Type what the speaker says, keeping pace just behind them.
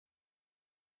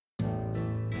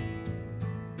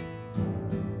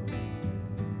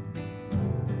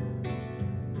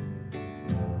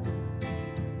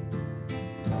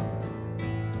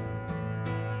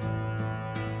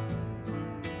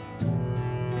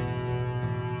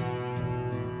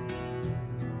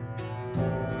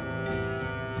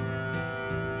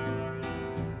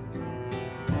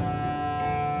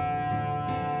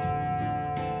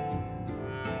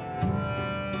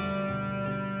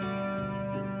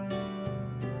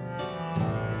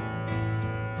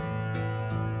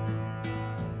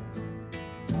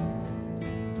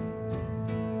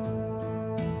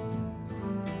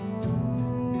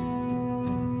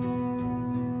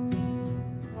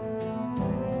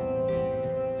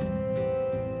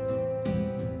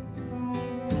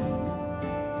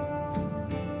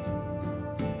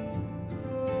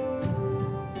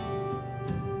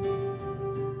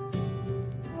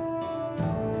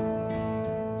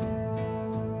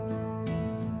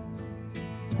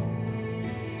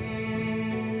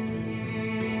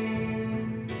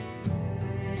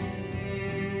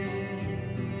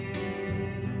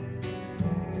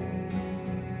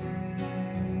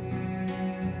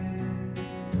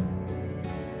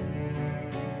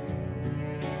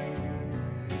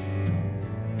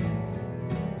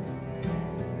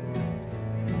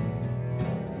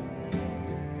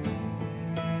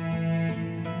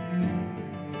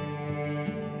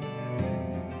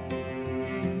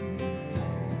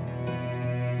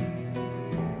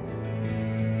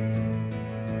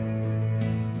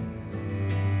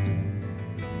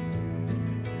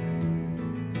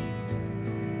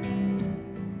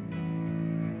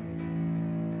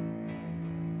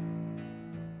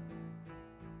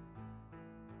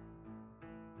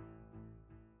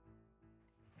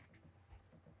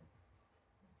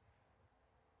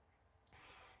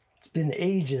been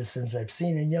ages since I've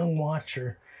seen a young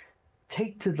watcher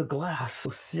take to the glass so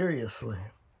seriously.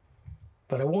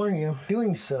 But I warn you,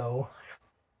 doing so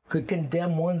could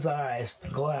condemn one's eyes to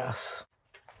glass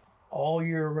all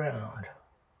year round.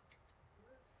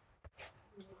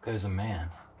 There's a man.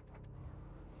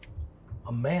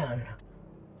 A man?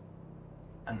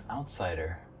 An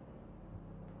outsider.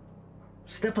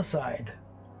 Step aside.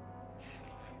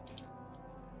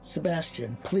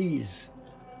 Sebastian, please.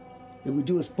 It would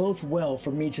do us both well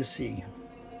for me to see.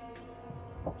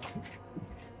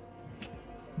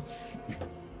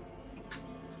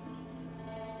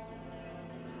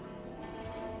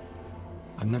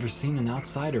 I've never seen an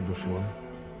outsider before.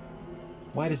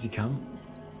 Why does he come?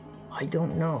 I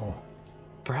don't know.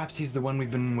 Perhaps he's the one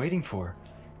we've been waiting for.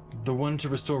 The one to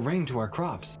restore rain to our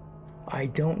crops. I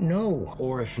don't know.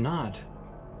 Or if not,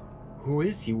 who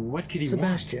is he? What could he want?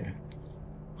 Sebastian,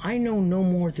 I know no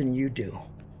more than you do.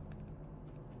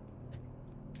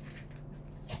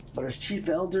 But as Chief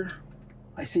Elder,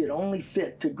 I see it only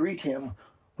fit to greet him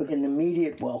with an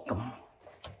immediate welcome.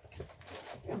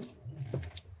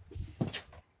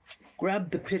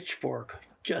 Grab the pitchfork,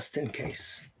 just in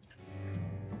case.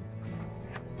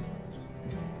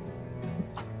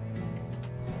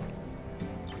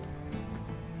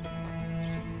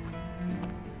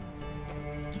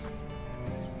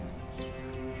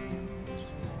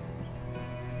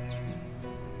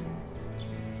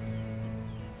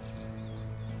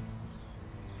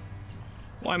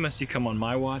 Why must he come on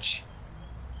my watch?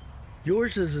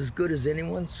 Yours is as good as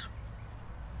anyone's.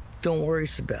 Don't worry,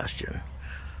 Sebastian.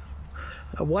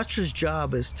 A watcher's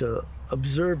job is to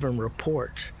observe and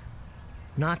report,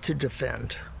 not to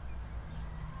defend.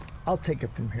 I'll take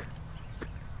it from here.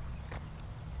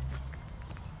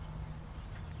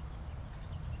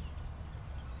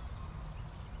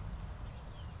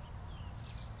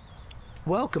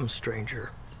 Welcome,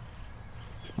 stranger.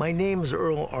 My name's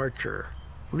Earl Archer,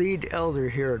 lead elder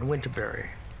here in Winterbury.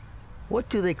 What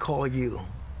do they call you?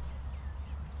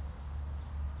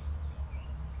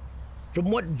 From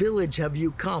what village have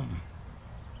you come?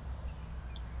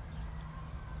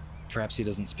 Perhaps he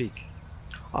doesn't speak.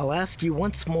 I'll ask you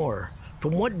once more.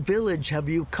 From what village have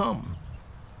you come?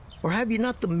 Or have you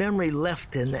not the memory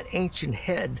left in that ancient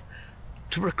head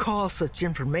to recall such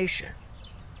information?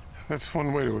 That's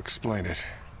one way to explain it.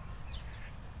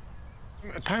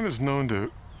 Time is known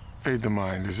to fade the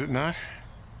mind, is it not?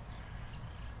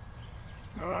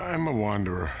 I'm a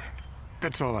wanderer.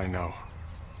 That's all I know.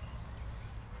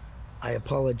 I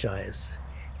apologize.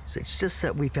 It's just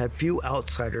that we've had few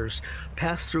outsiders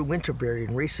pass through Winterbury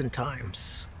in recent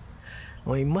times.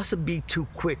 And we mustn't be too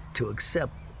quick to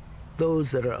accept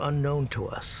those that are unknown to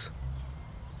us.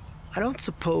 I don't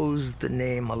suppose the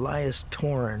name Elias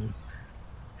Torrin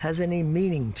has any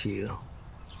meaning to you.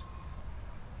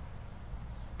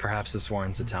 Perhaps this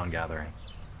warrants a town gathering.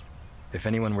 If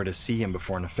anyone were to see him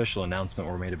before an official announcement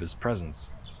were made of his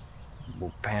presence,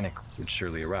 well, panic would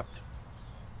surely erupt.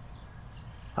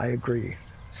 I agree.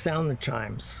 Sound the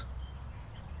chimes.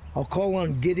 I'll call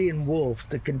on Gideon Wolf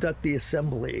to conduct the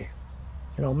assembly,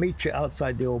 and I'll meet you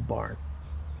outside the old barn.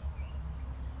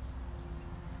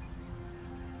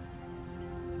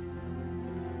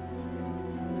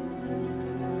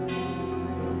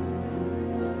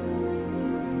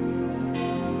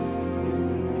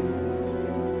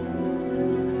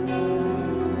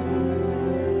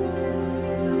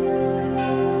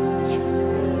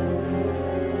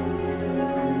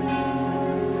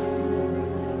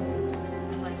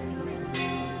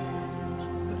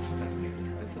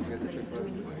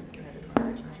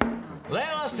 Let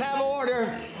us have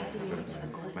order.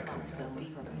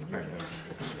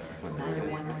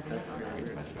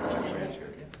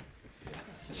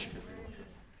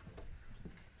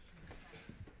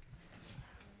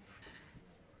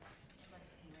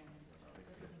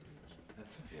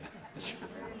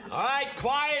 All right,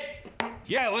 quiet.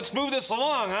 Yeah, let's move this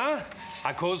along, huh?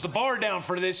 I closed the bar down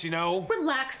for this, you know.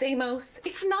 Relax, Amos.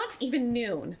 It's not even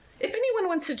noon. If anyone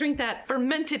wants to drink that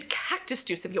fermented cactus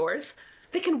juice of yours,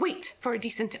 they can wait for a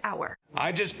decent hour.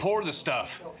 I just pour the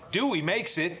stuff. Dewey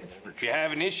makes it. If you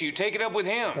have an issue, take it up with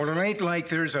him. Well, it ain't like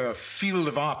there's a field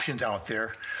of options out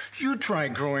there. You try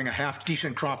growing a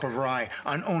half-decent crop of rye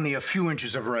on only a few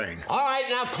inches of rain. All right,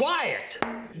 now quiet.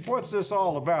 What's this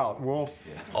all about, Wolf?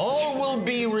 All will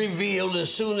be revealed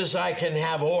as soon as I can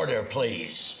have order,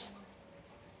 please.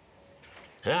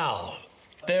 Now,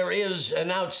 there is an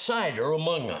outsider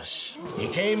among us. He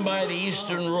came by the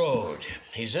Eastern Road.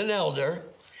 He's an elder,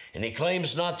 and he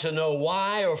claims not to know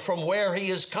why or from where he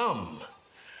has come.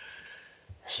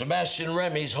 Sebastian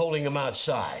Remy's holding him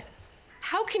outside.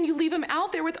 How can you leave him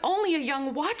out there with only a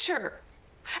young watcher?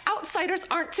 Outsiders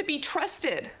aren't to be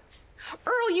trusted.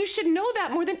 Earl, you should know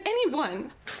that more than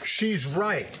anyone. She's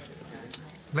right.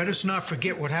 Let us not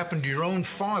forget what happened to your own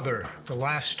father the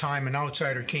last time an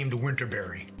outsider came to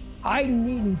Winterbury. I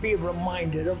needn't be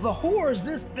reminded of the horrors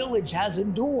this village has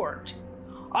endured.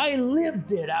 I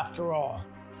lived it, after all.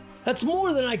 That's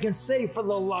more than I can say for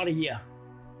the lot of you.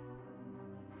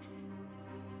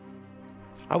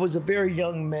 I was a very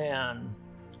young man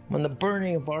when the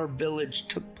burning of our village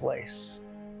took place.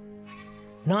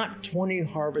 Not 20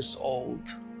 harvests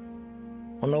old.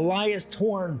 When Elias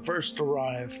Torn first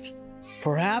arrived,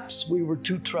 perhaps we were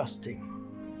too trusting.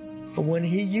 But when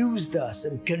he used us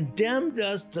and condemned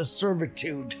us to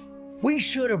servitude, we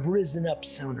should have risen up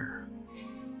sooner.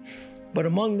 But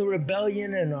among the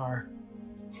rebellion and our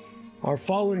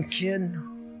fallen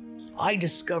kin, I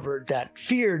discovered that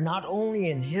fear not only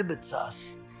inhibits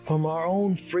us from our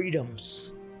own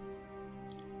freedoms,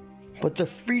 but the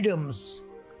freedoms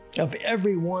of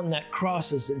everyone that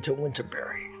crosses into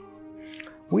Winterbury.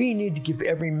 We need to give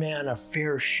every man a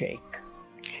fair shake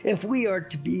if we are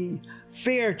to be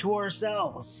fair to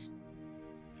ourselves.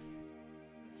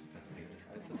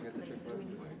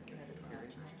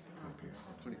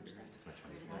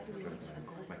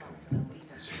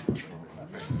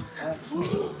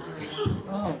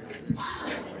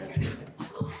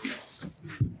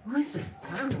 Who is it?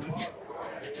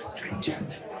 Stranger.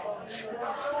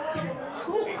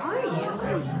 Who are you?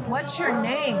 What's your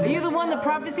name? Are you the one the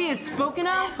prophecy has spoken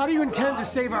of? How do you intend to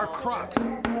save our crops?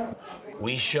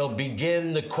 We shall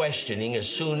begin the questioning as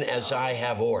soon as I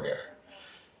have order.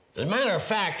 As a matter of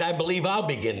fact, I believe I'll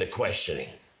begin the questioning.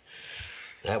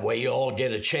 That way you all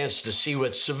get a chance to see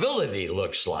what civility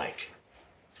looks like.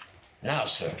 Now,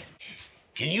 sir,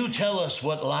 can you tell us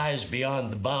what lies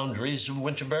beyond the boundaries of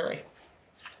Winterbury?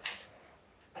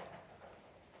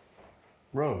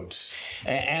 Roads.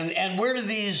 And where do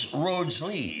these roads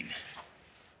lead?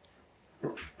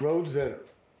 Roads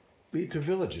that lead to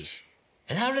villages.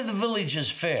 And how do the villages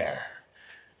fare?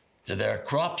 Do their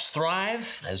crops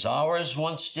thrive as ours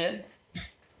once did?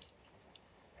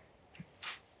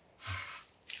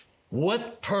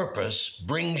 What purpose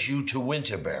brings you to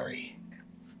Winterbury?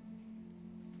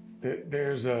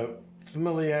 There's a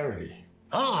familiarity.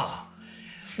 Ah,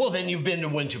 well then you've been to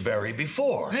Winterbury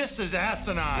before. This is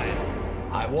asinine.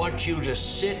 I want you to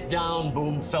sit down,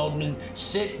 Boom Feldman.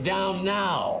 Sit down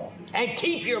now. And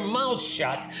keep your mouth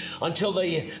shut until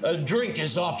the drink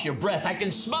is off your breath. I can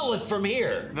smell it from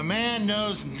here. The man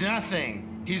knows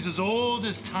nothing. He's as old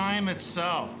as time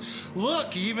itself.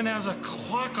 Look, he even has a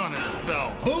clock on his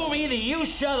belt. Boom, either you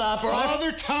shut up or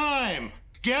Father Time!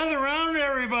 Gather round,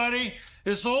 everybody.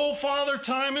 It's old Father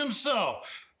Time himself,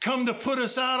 come to put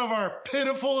us out of our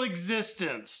pitiful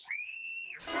existence.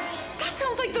 That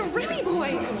sounds like the Remy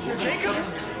boy. Jacob!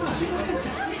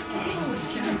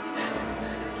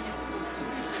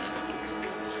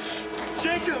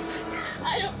 Jacob!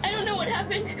 I don't know what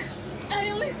happened. I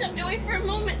only stepped away for a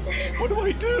moment. What do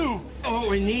I do? What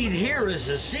we need here is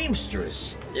a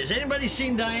seamstress. Has anybody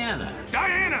seen Diana?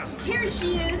 Diana! Here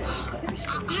she is.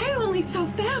 I only sew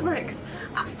fabrics.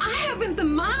 I haven't the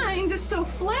mind to sew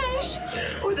flesh,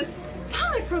 or the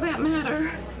stomach for that matter.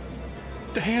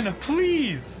 Diana,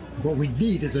 please! What we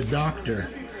need is a doctor.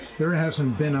 There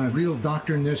hasn't been a real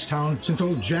doctor in this town since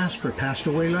old Jasper passed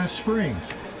away last spring.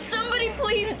 Somebody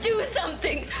please do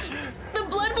something. The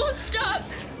blood won't stop.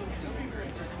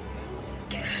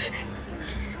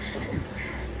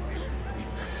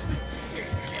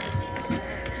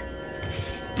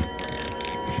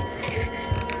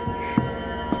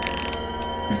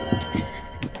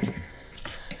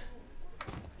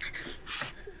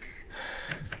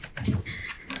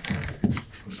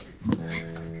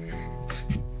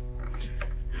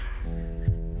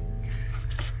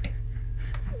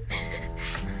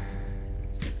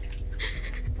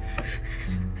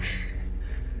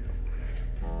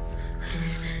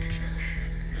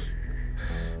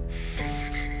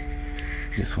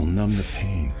 This will numb the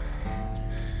pain.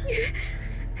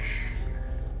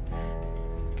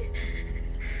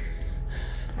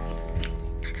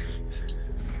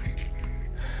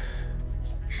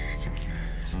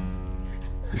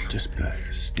 It's just the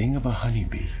sting of a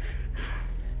honeybee.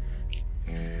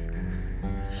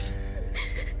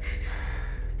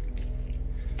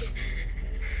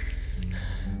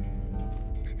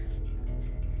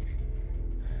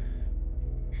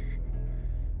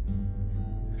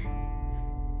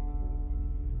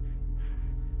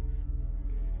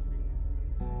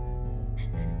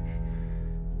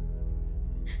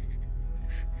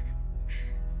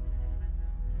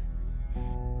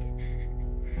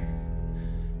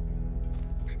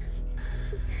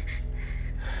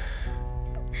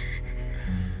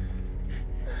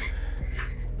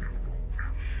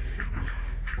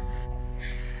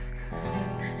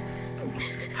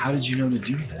 How did you know to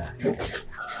do that?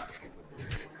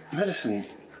 Medicine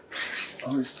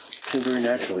always came very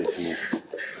naturally to me.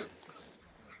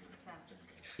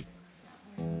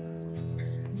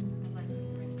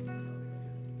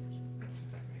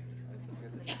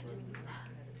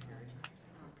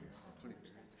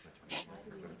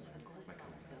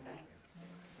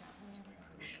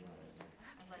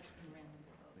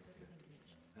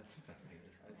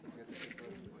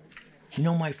 You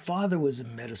know, my father was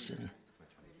in medicine.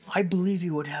 I believe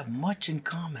you would have much in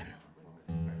common.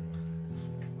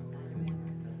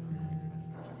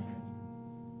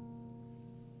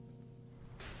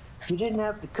 You didn't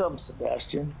have to come,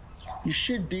 Sebastian. You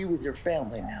should be with your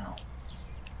family now.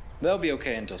 They'll be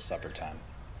okay until supper time.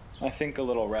 I think a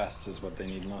little rest is what they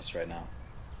need most right now.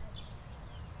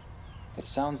 It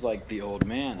sounds like the old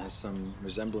man has some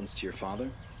resemblance to your father.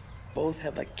 Both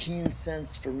have a keen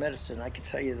sense for medicine, I can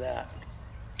tell you that.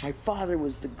 My father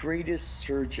was the greatest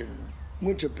surgeon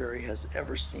Winterbury has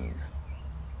ever seen.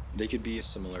 They could be a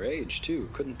similar age,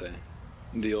 too, couldn't they?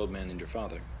 The old man and your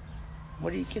father.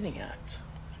 What are you getting at?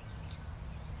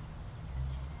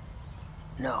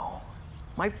 No.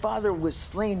 My father was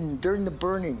slain during the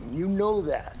burning. You know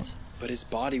that. But his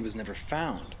body was never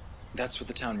found. That's what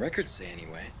the town records say,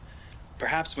 anyway.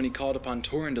 Perhaps when he called upon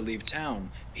Torin to leave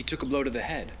town, he took a blow to the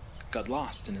head, got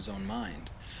lost in his own mind.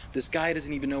 This guy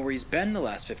doesn't even know where he's been the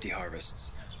last 50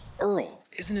 harvests. Earl,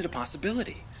 isn't it a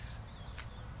possibility?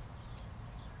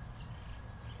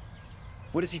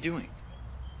 What is he doing?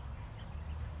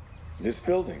 This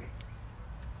building.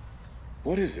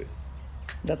 What is it?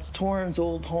 That's Torin's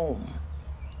old home.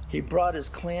 He brought his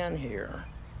clan here,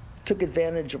 took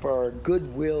advantage of our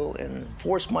goodwill, and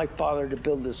forced my father to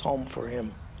build this home for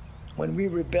him. When we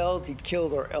rebelled, he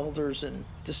killed our elders and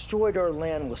destroyed our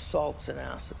land with salts and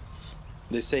acids.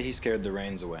 They say he scared the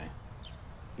rains away.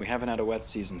 We haven't had a wet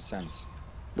season since.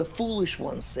 The foolish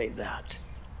ones say that.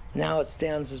 Now it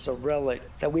stands as a relic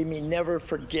that we may never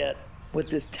forget what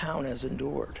this town has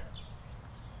endured.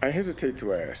 I hesitate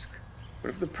to ask, but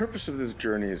if the purpose of this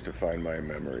journey is to find my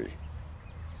memory,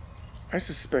 I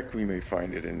suspect we may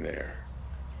find it in there.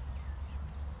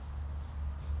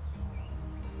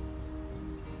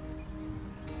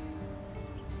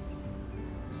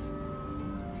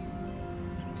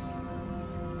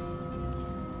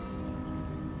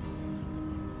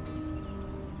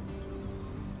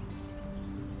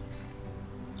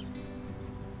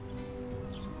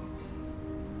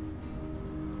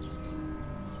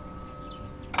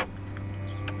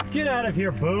 Get out of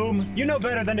here, Boom. You know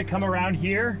better than to come around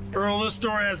here. Earl, this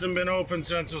door hasn't been open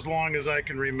since as long as I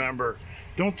can remember.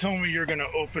 Don't tell me you're gonna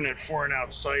open it for an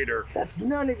outsider. That's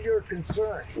none of your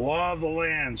concern. Law of the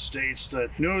land states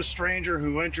that no stranger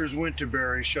who enters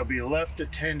Winterbury shall be left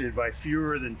attended by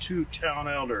fewer than 2 town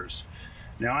elders.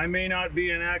 Now, I may not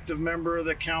be an active member of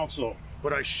the council,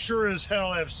 but I sure as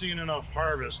hell have seen enough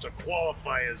harvest to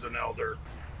qualify as an elder.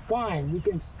 Fine, you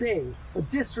can stay, but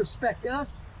disrespect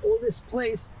us or this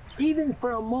place even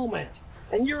for a moment,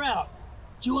 and you're out.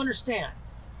 Do you understand?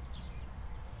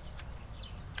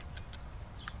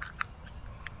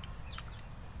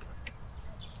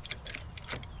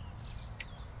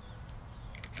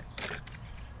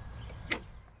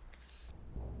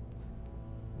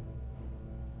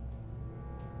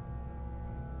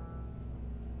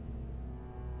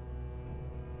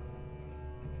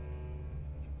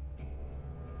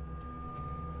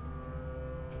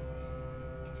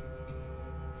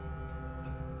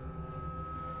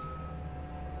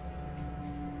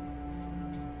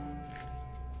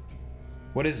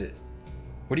 What is it?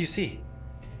 What do you see?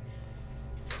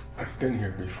 I've been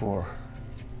here before.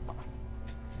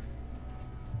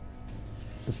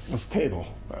 This table.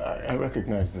 I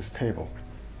recognize this table.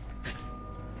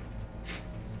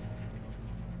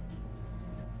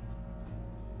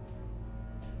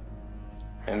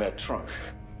 And that trunk.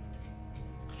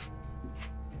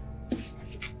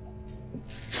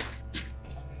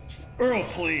 Earl,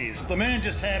 please. The man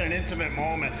just had an intimate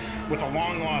moment with a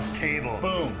long-lost table.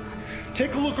 Boom.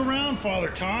 Take a look around, Father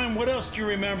Time. What else do you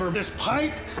remember? This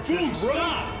pipe? Boom,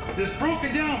 stop! This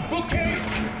broken down bookcase?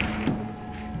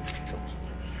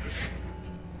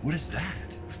 What is that?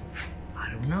 I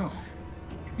don't know.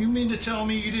 You mean to tell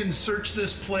me you didn't search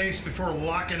this place before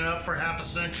locking it up for half a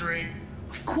century?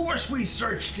 Of course we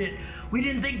searched it. We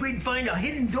didn't think we'd find a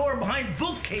hidden door behind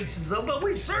bookcases, though, but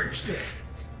we searched it.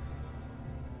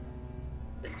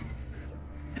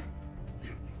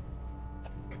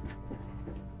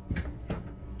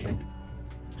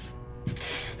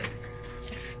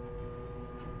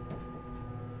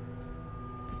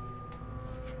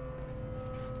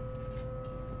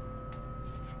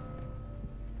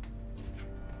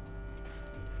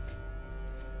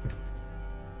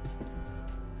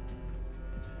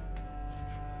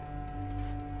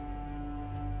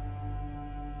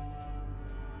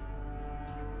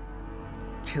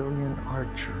 Killian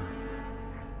Archer.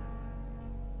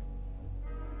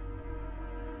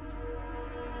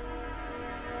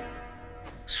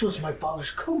 This was my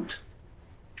father's coat.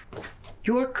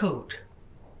 Your coat.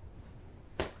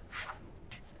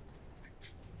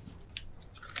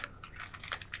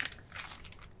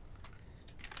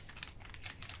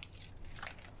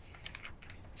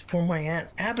 It's for my Aunt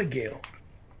Abigail.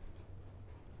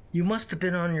 You must have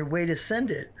been on your way to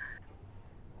send it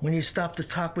when you stopped to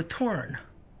talk with Torrin.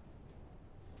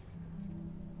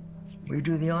 Will you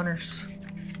do the honors?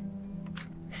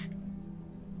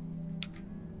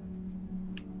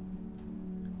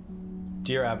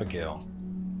 Dear Abigail,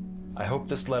 I hope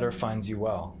this letter finds you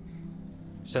well.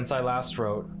 Since I last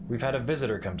wrote, we've had a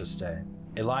visitor come to stay,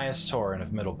 Elias Torrin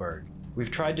of Middleburg.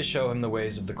 We've tried to show him the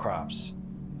ways of the crops,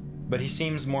 but he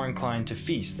seems more inclined to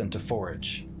feast than to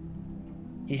forage.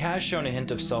 He has shown a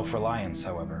hint of self-reliance,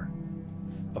 however.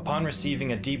 Upon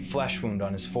receiving a deep flesh wound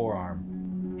on his forearm,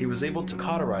 he was able to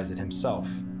cauterize it himself.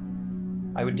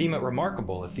 I would deem it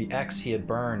remarkable if the X he had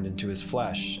burned into his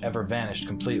flesh ever vanished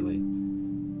completely,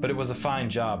 but it was a fine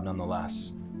job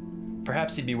nonetheless.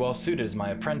 Perhaps he'd be well suited as my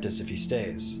apprentice if he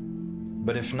stays,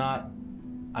 but if not,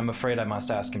 I'm afraid I must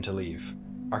ask him to leave.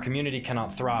 Our community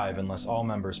cannot thrive unless all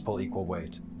members pull equal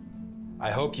weight.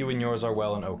 I hope you and yours are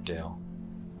well in Oakdale.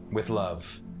 With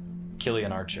love,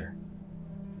 Killian Archer.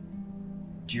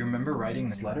 Do you remember writing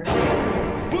this letter?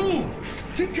 Boom!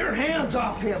 Take your hands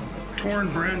off him!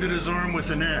 Torrin branded his arm with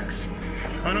an X.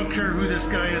 I don't care who this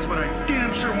guy is, but I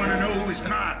damn sure want to know who he's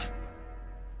not.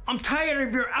 I'm tired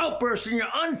of your outbursts and your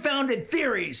unfounded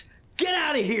theories. Get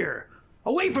out of here!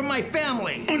 Away from my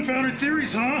family! Unfounded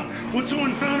theories, huh? What's so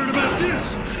unfounded about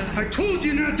this? I told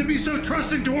you not to be so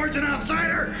trusting towards an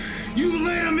outsider! You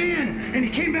let him in, and he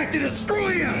came back to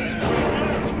destroy us!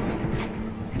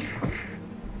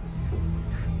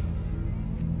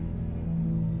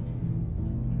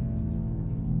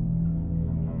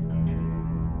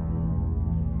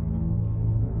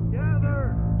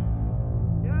 Gather!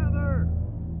 Gather!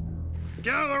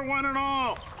 Gather, one and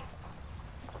all!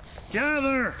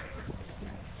 Gather!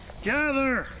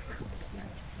 Gather!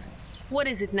 What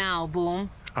is it now, Boom?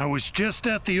 I was just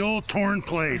at the old Torn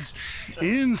place.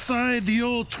 Inside the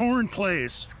old Torn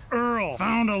place, Earl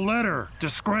found a letter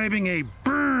describing a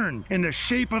burn in the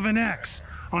shape of an X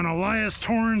on Elias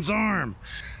Torrin's arm.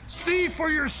 See for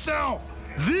yourself!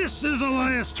 This is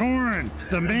Elias Torrin,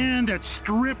 the man that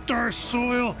stripped our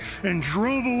soil and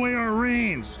drove away our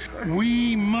rains.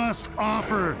 We must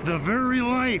offer the very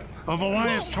life of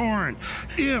Elias Torrin,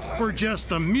 if for just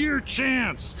the mere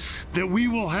chance that we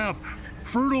will have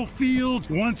fertile fields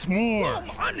once more.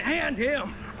 Unhand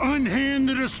him! Unhand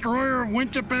the destroyer of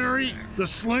Winterbury, the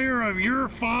slayer of your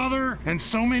father, and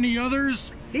so many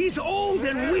others? He's old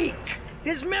and weak.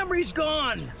 His memory's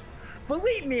gone.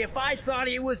 Believe me, if I thought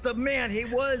he was the man he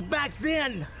was back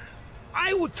then,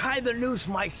 I would tie the noose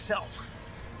myself.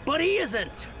 But he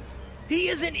isn't. He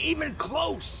isn't even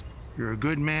close. You're a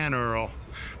good man, Earl,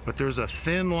 but there's a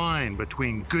thin line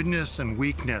between goodness and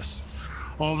weakness.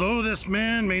 Although this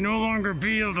man may no longer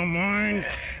be of the mind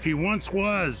he once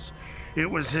was, it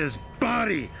was his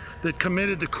body that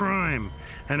committed the crime,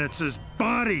 and it's his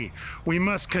body we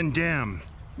must condemn.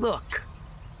 Look,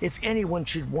 if anyone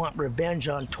should want revenge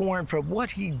on Torrin for what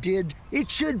he did, it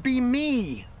should be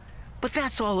me. But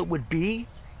that's all it would be,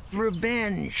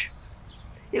 revenge.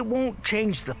 It won't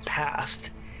change the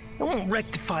past. It won't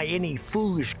rectify any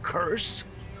foolish curse.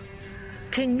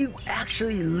 Can you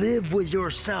actually live with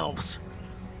yourselves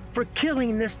for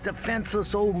killing this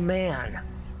defenseless old man?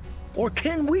 Or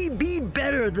can we be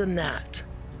better than that?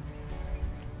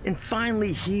 And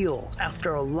finally heal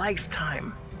after a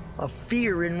lifetime of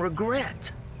fear and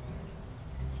regret?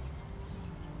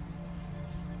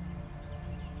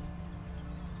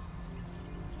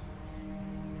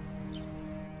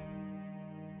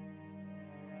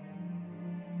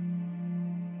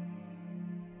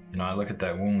 You know, I look at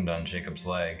that wound on Jacob's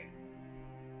leg.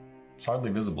 It's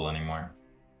hardly visible anymore.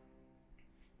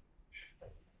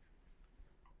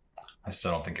 I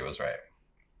still don't think it was right.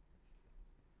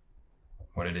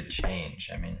 What did it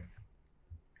change? I mean,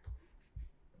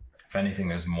 if anything,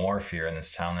 there's more fear in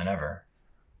this town than ever.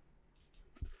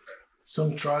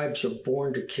 Some tribes are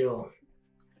born to kill.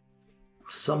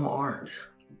 Some aren't.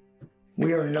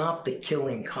 We are not the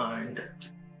killing kind.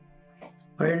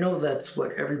 But I know that's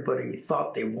what everybody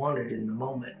thought they wanted in the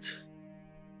moment.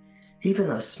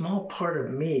 Even a small part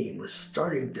of me was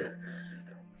starting to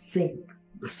think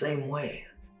the same way.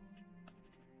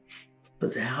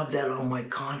 But to have that on my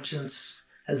conscience,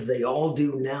 as they all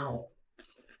do now,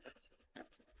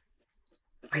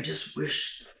 I just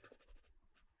wish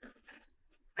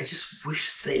I just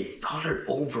wish they'd thought it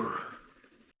over.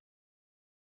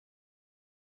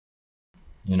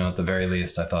 You know, at the very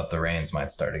least, I thought the rains might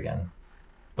start again.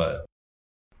 But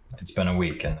it's been a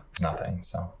week and it's nothing,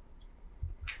 so.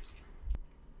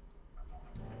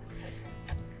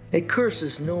 A curse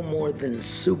is no more than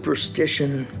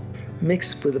superstition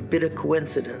mixed with a bit of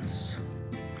coincidence.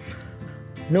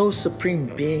 No supreme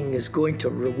being is going to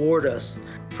reward us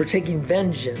for taking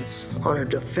vengeance on a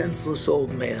defenseless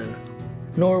old man,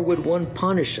 nor would one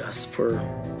punish us for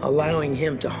allowing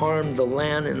him to harm the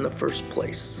land in the first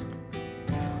place.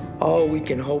 All we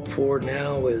can hope for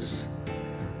now is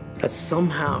that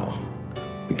somehow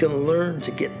we can learn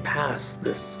to get past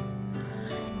this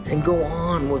and go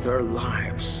on with our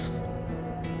lives.